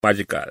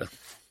Magical.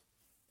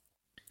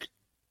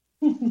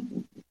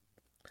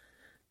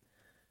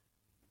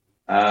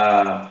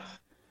 Uh,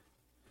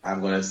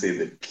 I'm going to say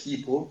the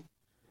people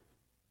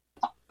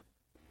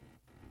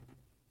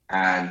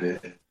and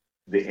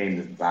the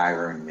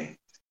environment.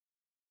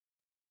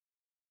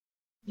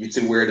 You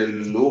see where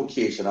the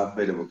location of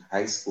Meadowbrook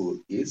High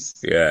School is?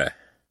 Yeah.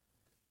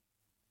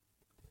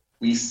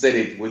 We said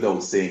it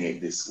without saying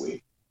it this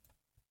way.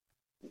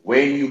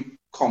 When you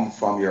come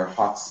from your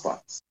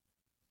hotspots,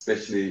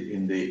 especially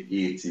in the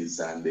 80s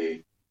and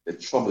the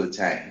troubled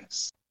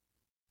times,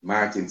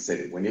 Martin said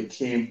it. When you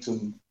came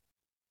to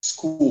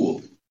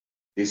school,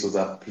 this was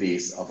a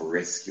place of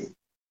rescue,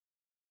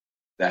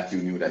 that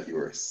you knew that you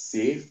were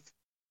safe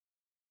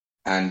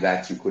and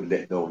that you could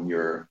let down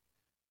your.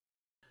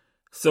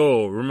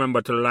 So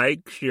remember to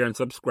like, share, and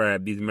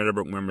subscribe these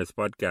Meadowbrook Memories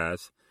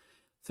podcasts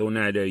so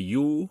neither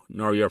you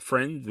nor your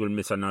friends will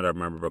miss another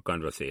memorable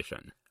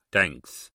conversation. Thanks.